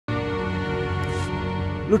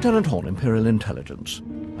Lieutenant Horn, Imperial Intelligence.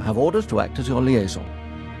 I have orders to act as your liaison.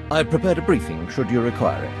 I've prepared a briefing, should you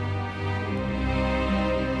require it.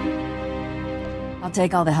 I'll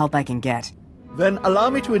take all the help I can get. Then allow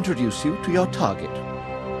me to introduce you to your target.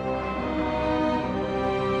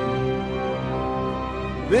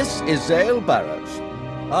 This is Zale Barrows.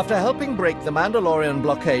 After helping break the Mandalorian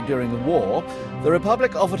blockade during the war, the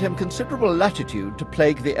Republic offered him considerable latitude to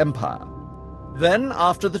plague the Empire. Then,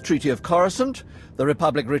 after the Treaty of Coruscant, the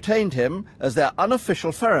Republic retained him as their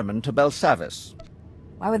unofficial ferryman to Belsaavis.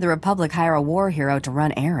 Why would the Republic hire a war hero to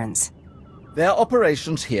run errands? Their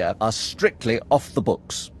operations here are strictly off the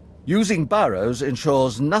books. Using Barrows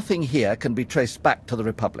ensures nothing here can be traced back to the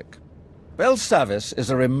Republic. Belsaavis is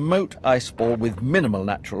a remote ice ball with minimal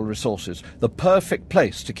natural resources, the perfect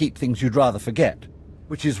place to keep things you'd rather forget,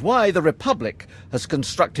 which is why the Republic has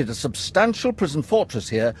constructed a substantial prison fortress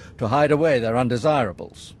here to hide away their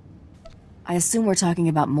undesirables. I assume we're talking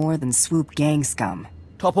about more than swoop gang scum.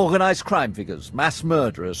 Top organized crime figures, mass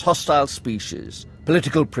murderers, hostile species,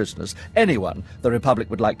 political prisoners, anyone the Republic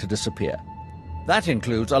would like to disappear. That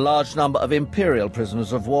includes a large number of Imperial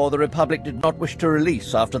prisoners of war the Republic did not wish to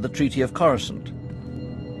release after the Treaty of Coruscant.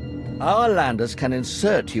 Our landers can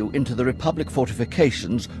insert you into the Republic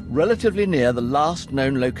fortifications relatively near the last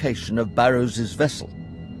known location of Barrows's vessel.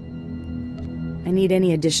 I need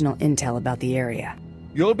any additional intel about the area.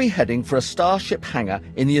 You'll be heading for a starship hangar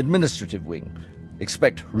in the administrative wing.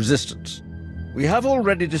 Expect resistance. We have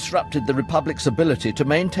already disrupted the Republic's ability to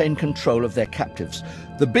maintain control of their captives.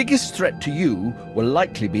 The biggest threat to you will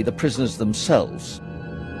likely be the prisoners themselves.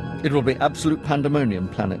 It will be absolute pandemonium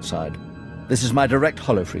planetside. This is my direct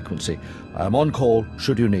holo frequency. I am on call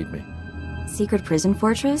should you need me. Secret prison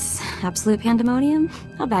fortress? Absolute pandemonium?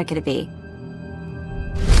 How bad could it be?